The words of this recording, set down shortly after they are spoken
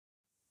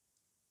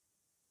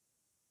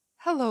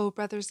Hello,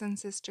 brothers and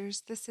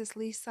sisters. This is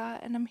Lisa,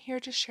 and I'm here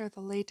to share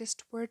the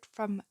latest word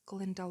from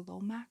Glynda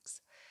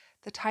Lomax.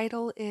 The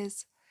title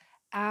is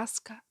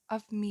Ask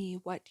of Me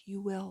What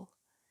You Will,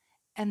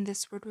 and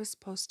this word was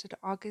posted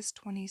August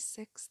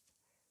 26th,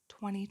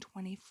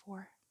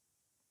 2024.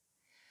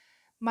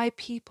 My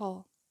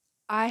people,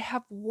 I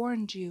have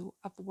warned you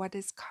of what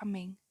is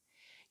coming.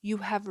 You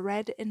have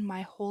read in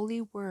my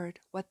holy word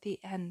what the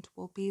end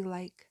will be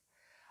like.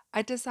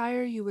 I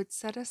desire you would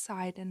set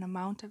aside an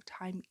amount of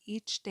time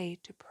each day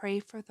to pray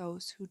for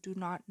those who do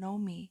not know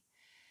me,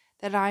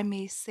 that I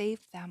may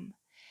save them,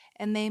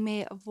 and they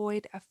may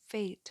avoid a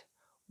fate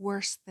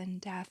worse than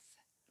death.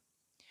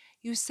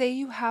 You say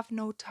you have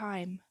no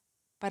time,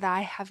 but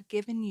I have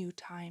given you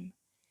time.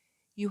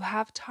 You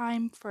have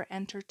time for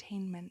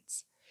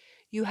entertainments.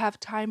 You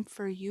have time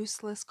for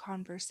useless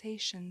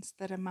conversations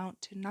that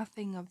amount to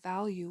nothing of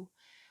value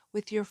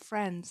with your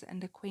friends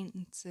and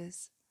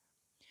acquaintances.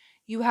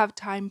 You have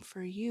time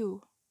for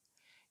you.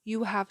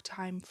 You have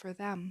time for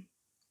them.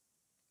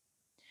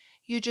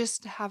 You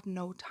just have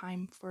no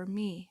time for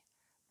me,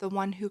 the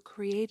one who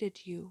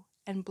created you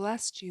and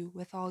blessed you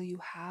with all you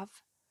have.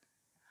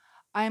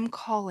 I am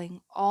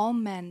calling all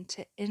men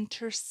to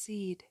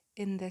intercede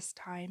in this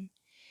time,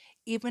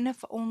 even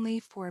if only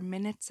for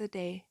minutes a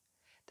day,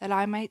 that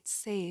I might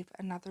save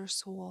another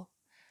soul,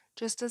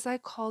 just as I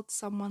called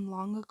someone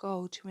long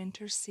ago to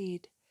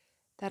intercede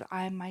that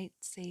I might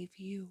save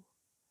you.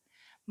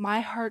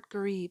 My heart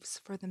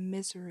grieves for the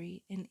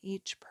misery in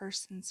each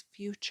person's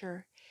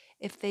future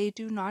if they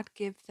do not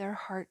give their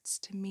hearts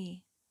to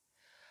me.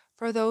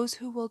 For those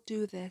who will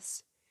do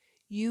this,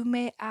 you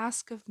may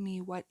ask of me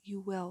what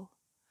you will.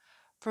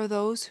 For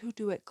those who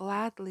do it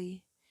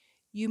gladly,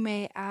 you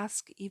may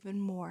ask even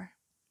more.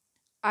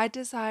 I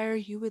desire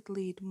you would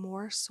lead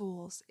more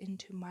souls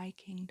into my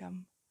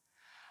kingdom.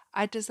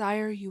 I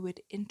desire you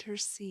would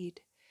intercede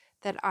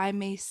that I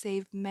may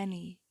save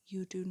many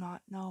you do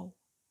not know.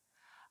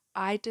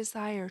 I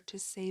desire to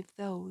save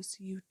those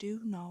you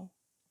do know.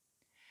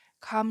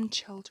 Come,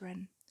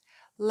 children,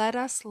 let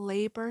us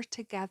labor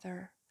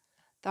together.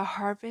 The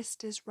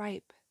harvest is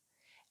ripe,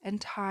 and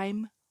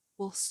time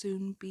will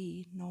soon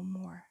be no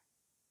more.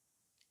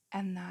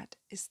 And that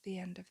is the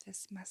end of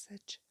this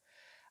message.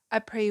 I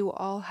pray you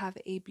all have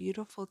a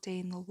beautiful day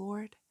in the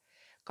Lord.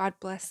 God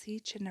bless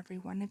each and every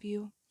one of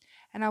you,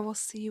 and I will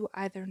see you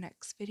either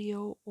next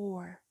video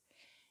or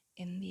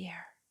in the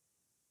air.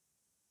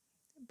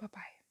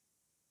 Bye-bye.